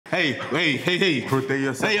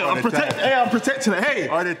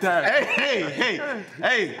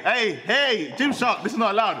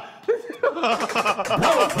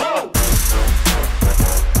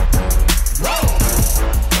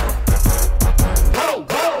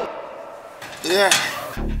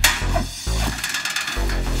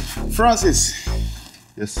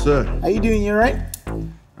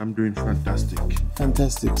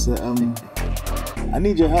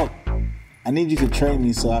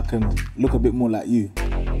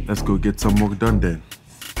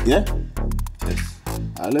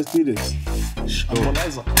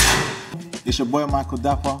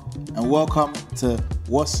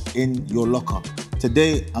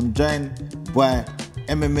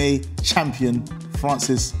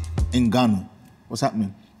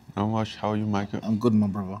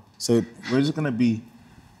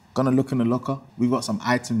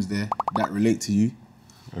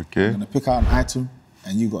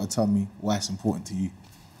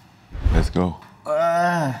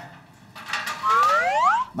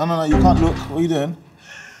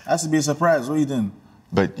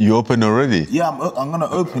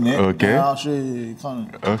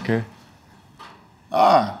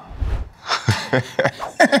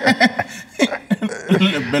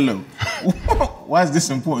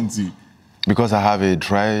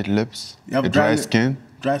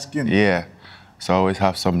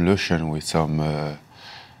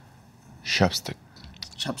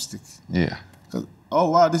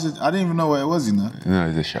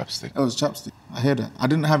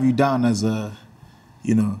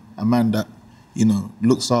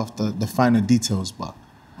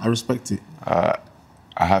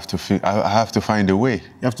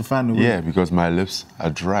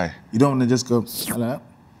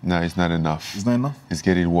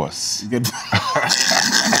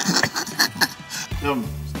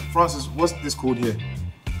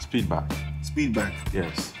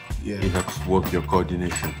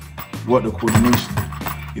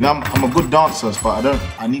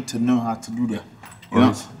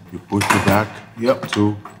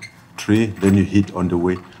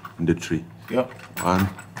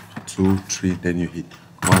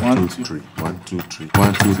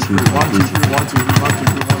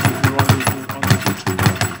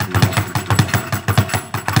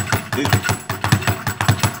See?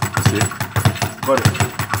 Got it.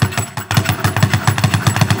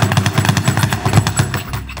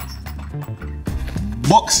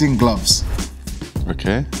 Boxing gloves.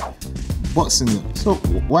 Okay. Boxing gloves. So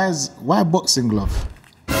why boxing glove?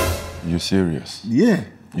 You serious? Yeah.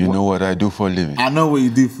 You know what I do for a living? I know what you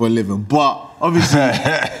do for a living, but obviously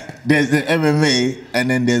there's the MMA and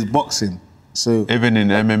then there's boxing. So even in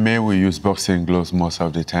MMA, we use boxing gloves most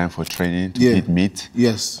of the time for training to hit meat.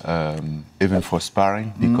 Yes. Even for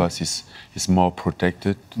sparring, because it's more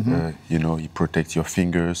protected. You know, it protects your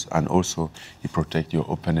fingers and also it protects your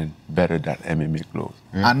opponent better than MMA gloves.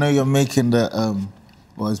 Yeah. I know you're making the,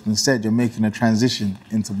 well, it's been said you're making a transition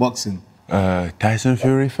into boxing. Tyson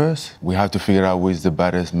Fury first. We have to figure out who is the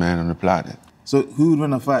baddest man on the planet. So who would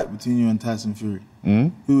win a fight between you and Tyson Fury?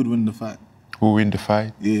 Who would win the fight? Who win the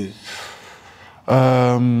fight? Yeah.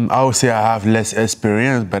 I would say I have less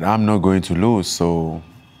experience, but I'm not going to lose, so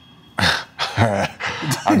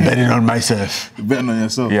I'm betting on myself. You're betting on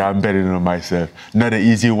yourself? Yeah, I'm betting on myself. Not an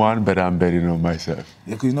easy one, but I'm betting on myself.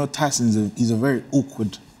 Yeah, because you know Tyson's he's a very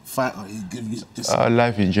awkward fighter. He's just...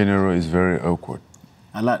 Life in general is very awkward.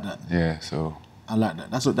 I like that. Yeah, so... I like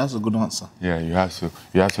that. That's a good answer. Yeah, you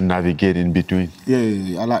have to navigate in between.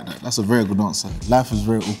 Yeah, I like that. That's a very good answer. Life is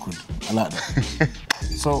very awkward. I like that.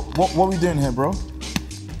 So what are we doing here, bro?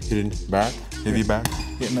 Hitting bag, heavy bag.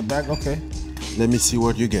 Hitting the bag, okay. Let me see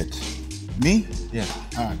what you get. Me? Yeah.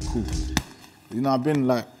 All right, cool. You know, I've been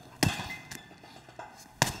like,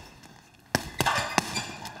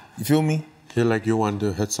 you feel me? Feel like you want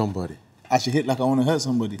to hurt somebody. I should hit like I want to hurt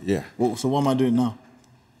somebody. Yeah. Well, so what am I doing now?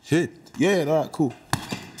 Hit. Yeah, all right, cool.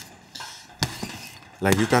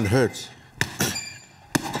 Like you can hurt.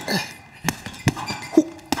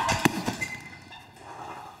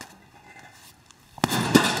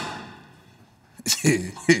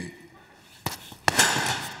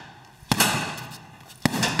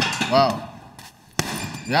 Wow.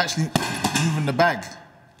 You're actually moving the bag.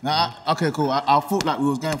 Now, okay, cool. I thought like we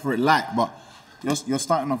was going for it light, but you're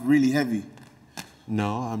starting off really heavy.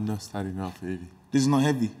 No, I'm not starting off heavy. This is not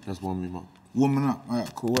heavy. Just warming up. Warming up. All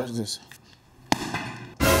right, cool. Watch this.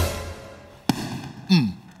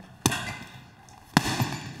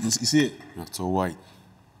 You see it? Not so wide.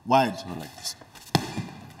 Wide. Not like this.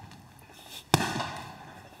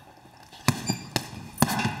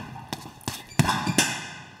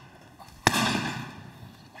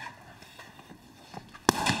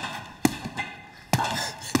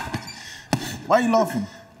 Why are you laughing?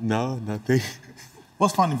 No, nothing.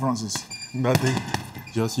 What's funny, Francis? Nothing.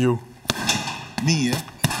 Just you. Me, yeah?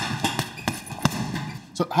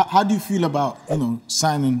 So how do you feel about,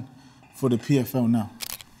 signing for the PFL now?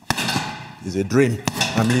 It's a dream.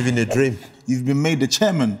 I'm living a dream. You've been made the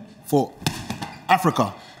chairman for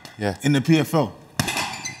Africa in the PFL.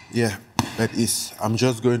 Yeah, but I'm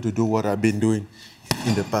just going to do what I've been doing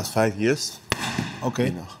in the past 5 years.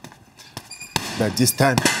 Okay. But this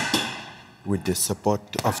time, with the support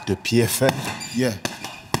of the PFL,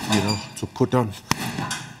 to put on,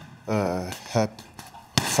 help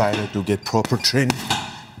fighter to get proper training,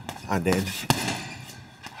 and then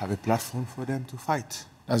have a platform for them to fight.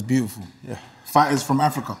 That's beautiful. Yeah. Fighters from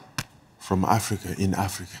Africa. From Africa, in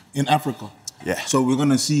Africa. In Africa? Yeah. So we're going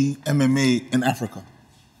to see MMA in Africa?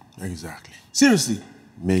 Exactly. Seriously?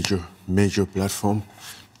 Major platform,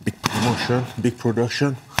 big promotion, big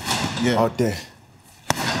production out there,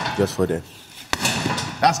 just for them.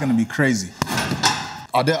 That's going to be crazy.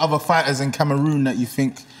 Are there other fighters in Cameroon that you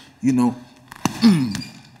think,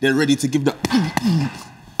 they're ready to give the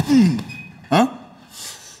Huh?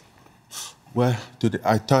 Well,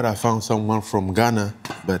 I thought I found someone from Ghana,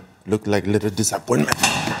 but looked like a little disappointment.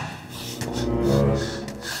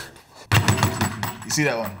 You see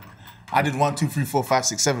that one? I did 1, 2, 3, 4, 5,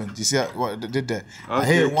 6, 7. Do you see what I did there? Okay, I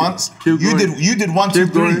hit it once. Keep going. You did 1, 2,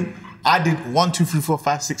 Keep 3. going. I did 1, 2, 3, 4,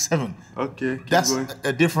 5, 6, 7. Okay, keep That's going.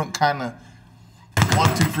 a different kind of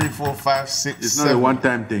 1, 2, 3, 4, 5, 6, It's 7. not a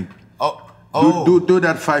one-time thing. Oh. Do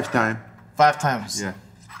that 5 times. 5 times. Yeah.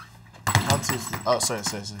 1, 2, 3. Oh, sorry.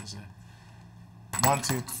 1,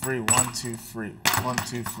 2, 3, 1, 2, 3, 1,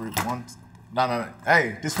 2, 3, 1. No.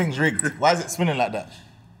 Hey, this thing's rigged. Why is it spinning like that?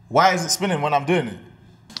 Why is it spinning when I'm doing it?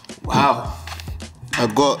 Wow. I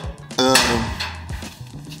got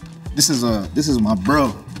this is my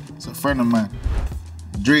bro. It's a friend of mine.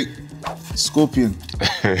 Drake, Scorpion.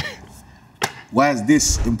 Why is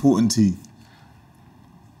this important to you?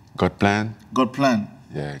 God plan? God plan.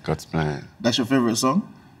 Yeah, God's plan. That's your favorite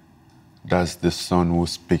song? That's the song who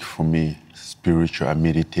speak for me spiritual. I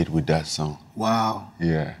meditate with that song. Wow.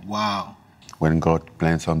 Yeah. Wow. When God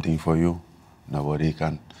plans something for you, nobody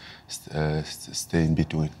can stay in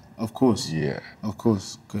between. Of course. Yeah. Of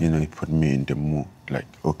course. Good. He put me in the mood, like,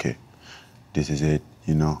 okay, this is it,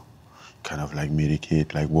 kind of like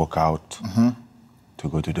meditate, like work out to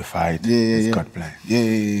go to the fight. It's God plan.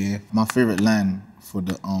 Yeah. My favorite line for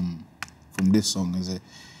the from this song is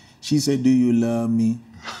she said, "Do you love me?"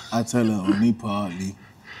 I tell her only partly.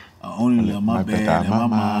 I only love my bed and my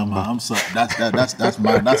mama. I'm sorry. That's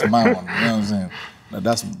my one. You know what I'm saying?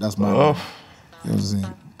 That's my one. You know what I'm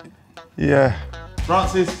saying? Yeah.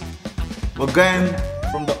 Francis, we're going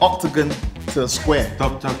from the octagon to the square.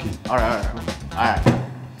 Stop talking. All right.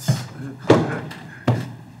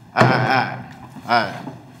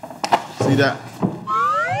 See that?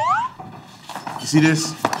 You see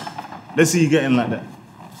this? Let's see you getting like that.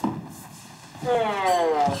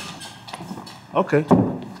 Okay.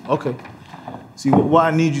 See, what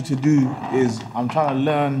I need you to do is I'm trying to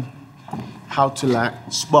learn how to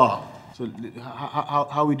spar. So how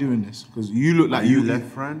are we doing this? Because you look like you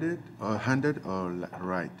left-handed or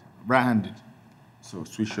right? Right-handed. So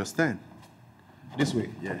switch your stand. This way?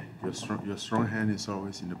 Yeah, your strong hand is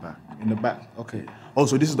always in the back. In the back, okay. Oh,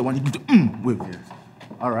 so this is the one you do with? Yeah.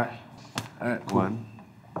 All right, cool.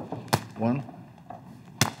 1,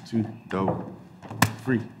 2, double.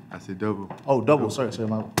 3. I said double. Oh, double, sorry,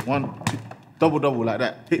 my 1, 2, double like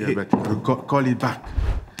that. Hit. But call it back.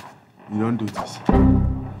 You don't do this.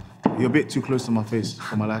 You're a bit too close to my face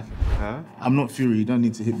for my liking. Huh? I'm not Fury, you don't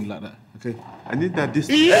need to hit me like that, okay? I need that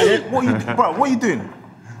distance. Hey, what are you doing?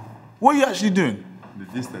 What are you actually doing? The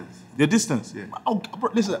distance. The distance? Yeah. Oh, bro,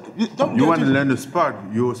 listen, you want to learn the sport,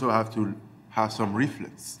 you also have to have some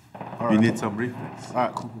reflex. Right. You need some reflex. All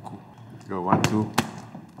right, cool. Let's go, 1, 2. 1,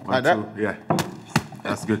 Like 2. that? Yeah.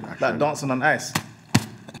 That's good, actually. Like dancing on ice.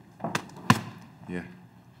 Yeah.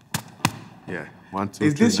 1, 2.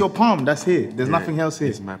 Is this your palm? That's here. There's nothing else here.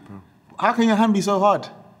 It's my palm. How can your hand be so hard?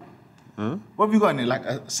 Huh? What have you got in it? Like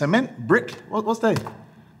a cement? Brick? What's there?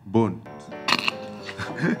 Bone.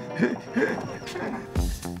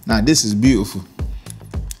 Nah, this is beautiful.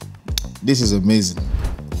 This is amazing.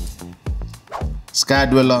 Sky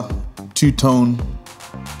Dweller, 2-tone,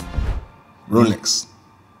 Rolex.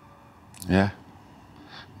 Yeah.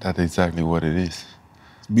 That's exactly what it is.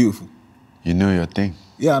 It's beautiful. You know your thing.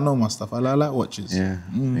 Yeah, I know my stuff. I like watches. Yeah,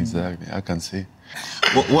 exactly. I can see.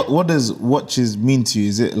 What does watches mean to you?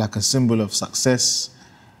 Is it like a symbol of success?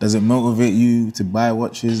 Does it motivate you to buy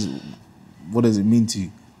watches? What does it mean to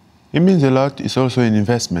you? It means a lot. It's also an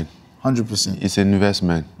investment. 100%. It's an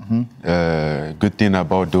investment. Good thing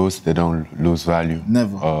about those, they don't lose value.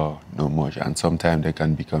 Never. Or no much. And sometimes they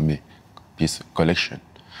can become a piece of collection.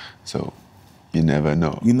 So you never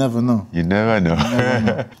know. You never know. You never know. You never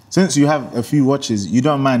know. Since you have a few watches, you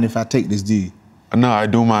don't mind if I take this, do you? No, I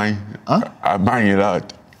do mind. Huh? I mind a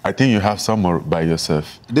lot. I think you have some more by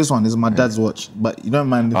yourself. This one is my dad's watch, but you don't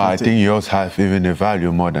mind if I take... I think yours have even a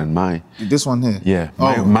value more than mine. This one here? Yeah.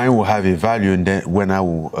 Mine will have a value, and then when I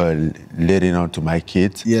will let it on to my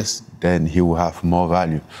kids, yes, then he will have more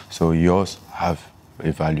value. So yours have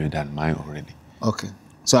a value than mine already. Okay.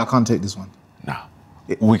 So I can't take this one? No.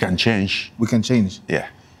 We can change. We can change? Yeah.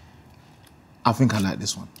 I think I like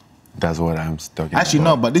this one. That's what I'm talking about. Actually,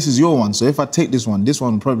 no, but this is your one. So if I take this one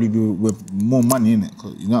will probably be with more money in it.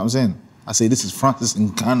 You know what I'm saying? I say this is Francis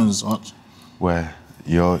Ngannou'S watch. Well,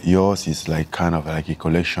 yours is like kind of like a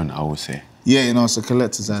collection, I would say. Yeah, you know, it's a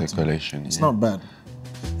collector's item. It's a collection. It's not bad.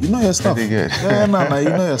 You know your stuff. Pretty good. Yeah, no, you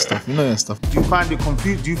know your stuff. You know your stuff. Do you find it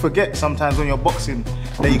confused? Do you forget sometimes when you're boxing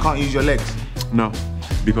that you can't use your legs? No,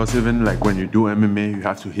 because even like when you do MMA, you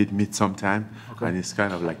have to hit mid sometime, and it's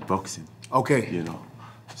kind of like boxing. Okay. You know.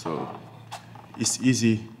 So it's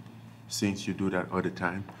easy since you do that all the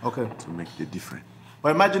time to make the difference.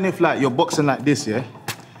 But imagine if like you're boxing like this, yeah,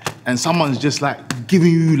 and someone's just like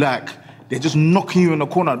giving you like, they're just knocking you in the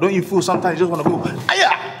corner. Don't you feel sometimes you just want to go, hiya?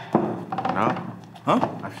 No. Huh?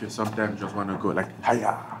 I feel sometimes just want to go like,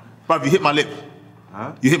 hiya. Bruv, you hit my lip.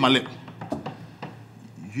 Huh? You hit my lip.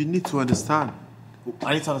 You need to understand.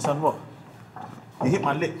 I need to understand what? You hit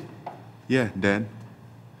my lip. Yeah, then.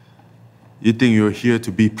 You think you're here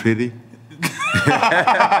to be pretty?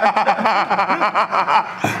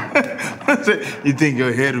 You think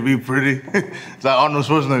you're here to be pretty? It's like Arnold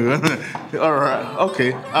Schwarzenegger. All right,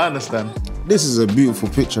 okay, I understand. This is a beautiful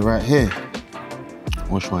picture right here.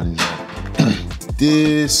 Which one is that?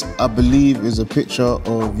 This, I believe, is a picture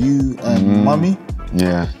of you and Mummy.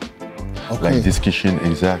 Yeah. Okay. Like this kitchen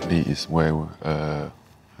exactly is where I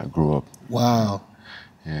grew up. Wow.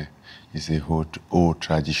 Yeah, it's a old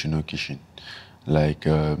traditional kitchen. Like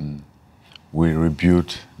we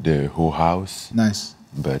rebuilt the whole house. Nice.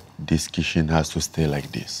 But this kitchen has to stay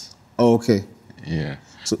like this. Oh, okay. Yeah,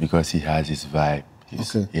 so, because he has his vibe.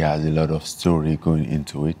 He has a lot of story going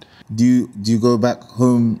into it. Do you go back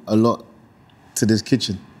home a lot to this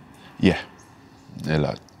kitchen? Yeah, a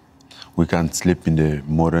lot. We can sleep in the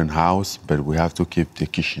modern house, but we have to keep the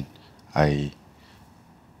kitchen. I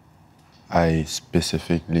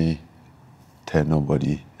specifically tell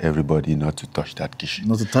everybody not to touch that kitchen.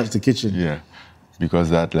 Not to touch the kitchen? Yeah, because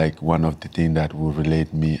that like one of the things that will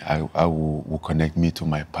relate me, I will connect me to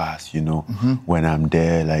my past, you know. When I'm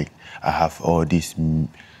there, like I have all this,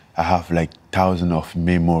 I have like thousands of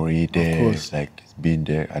memory there, like being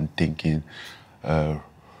there and thinking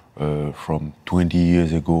from 20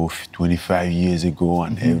 years ago, 25 years ago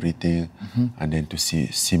and everything. And then to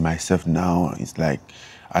see myself now, it's like,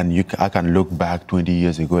 and I can look back 20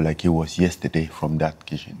 years ago like it was yesterday from that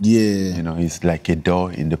kitchen. Yeah. You know, it's like a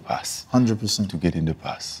door in the past. 100%. To get in the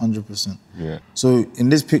past. 100%. Yeah. So in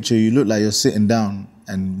this picture, you look like you're sitting down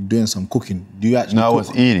and doing some cooking. Do you actually No, cook? I was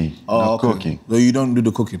eating, not cooking. No, you don't do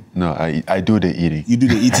the cooking? No, I do the eating. You do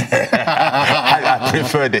the eating? I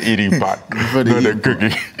prefer the eating part, not the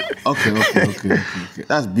cooking. Okay.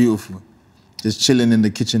 That's beautiful. Just chilling in the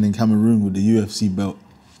kitchen in Cameroon with the UFC belt.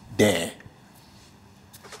 There.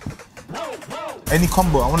 Any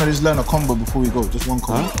combo? I want to just learn a combo before we go. Just one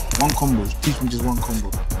combo. Huh? One combo. Teach me just one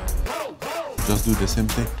combo. Just do the same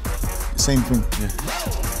thing. The same thing? Yeah.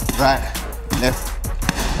 Right, left,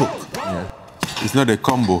 hook. Yeah. It's not a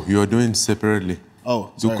combo. You're doing separately.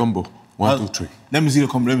 Oh, do combo. 1, 2, 3. Let me see the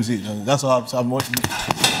combo. Let me see. That's what I'm watching.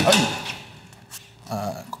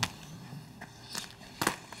 Alright, cool.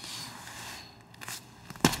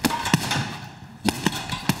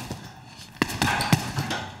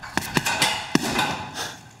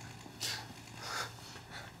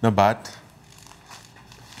 Not bad.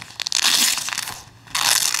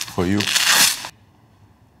 For you.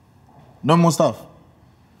 No more stuff.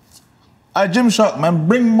 Gymshark, man,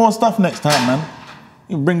 bring more stuff next time, man.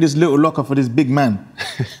 You bring this little locker for this big man.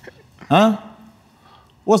 Huh?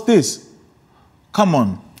 What's this? Come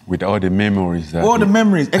on. With all the memories. All the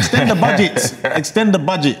memories. Extend the budget. Extend the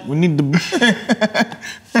budget. We need the...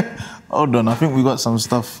 Hold on, I think we got some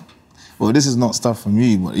stuff. Well, this is not stuff for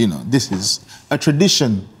me, but, you know, this is a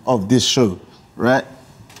tradition of this show, right?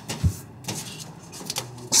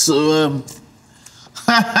 So,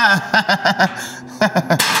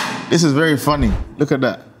 this is very funny. Look at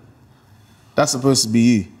that. That's supposed to be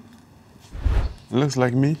you. It looks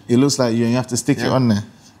like me. It looks like you, and you have to stick it on there.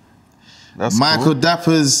 That's Michael cool.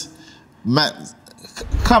 Dapaah's Man,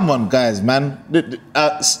 come on, guys, man.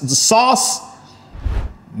 The sauce,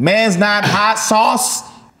 man's not hot sauce.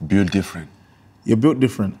 Built different. You're built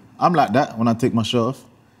different. I'm like that when I take my shirt off.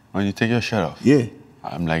 When you take your shirt off? Yeah.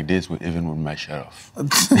 I'm like this even with my shirt off.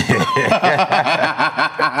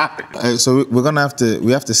 So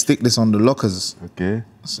we have to stick this on the lockers. Okay.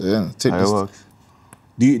 So yeah, take this. Works.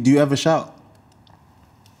 Do you ever shout?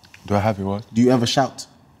 Do I have it what? Do you ever shout?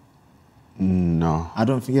 No. I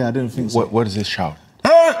didn't think so. What is this shout?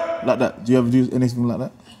 Like that. Do you ever do anything like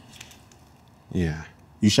that? Yeah.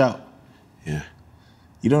 You shout? Yeah.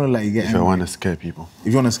 You don't look like you get angry. If I want to scare people. If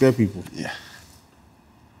you want to scare people? Yeah.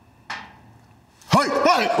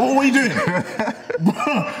 Hey, what are you doing?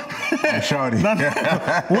 I'm shouting. No.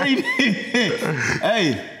 What are you doing?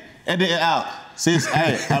 Hey, edit it out. Sis,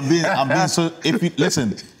 hey, I'm being so, if you,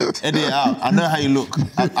 listen, edit it out. I know how you look.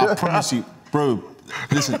 I promise you, bro,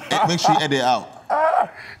 listen, make sure you edit it out.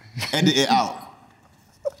 Edit it out.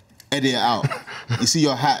 Edit it out. You see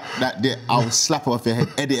your hat, I'll slap it off your head.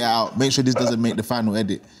 Edit it out. Make sure this doesn't make the final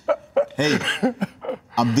edit. Hey,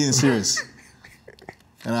 I'm being serious.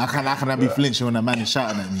 And I cannot be flinching when a man is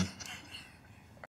shouting at me.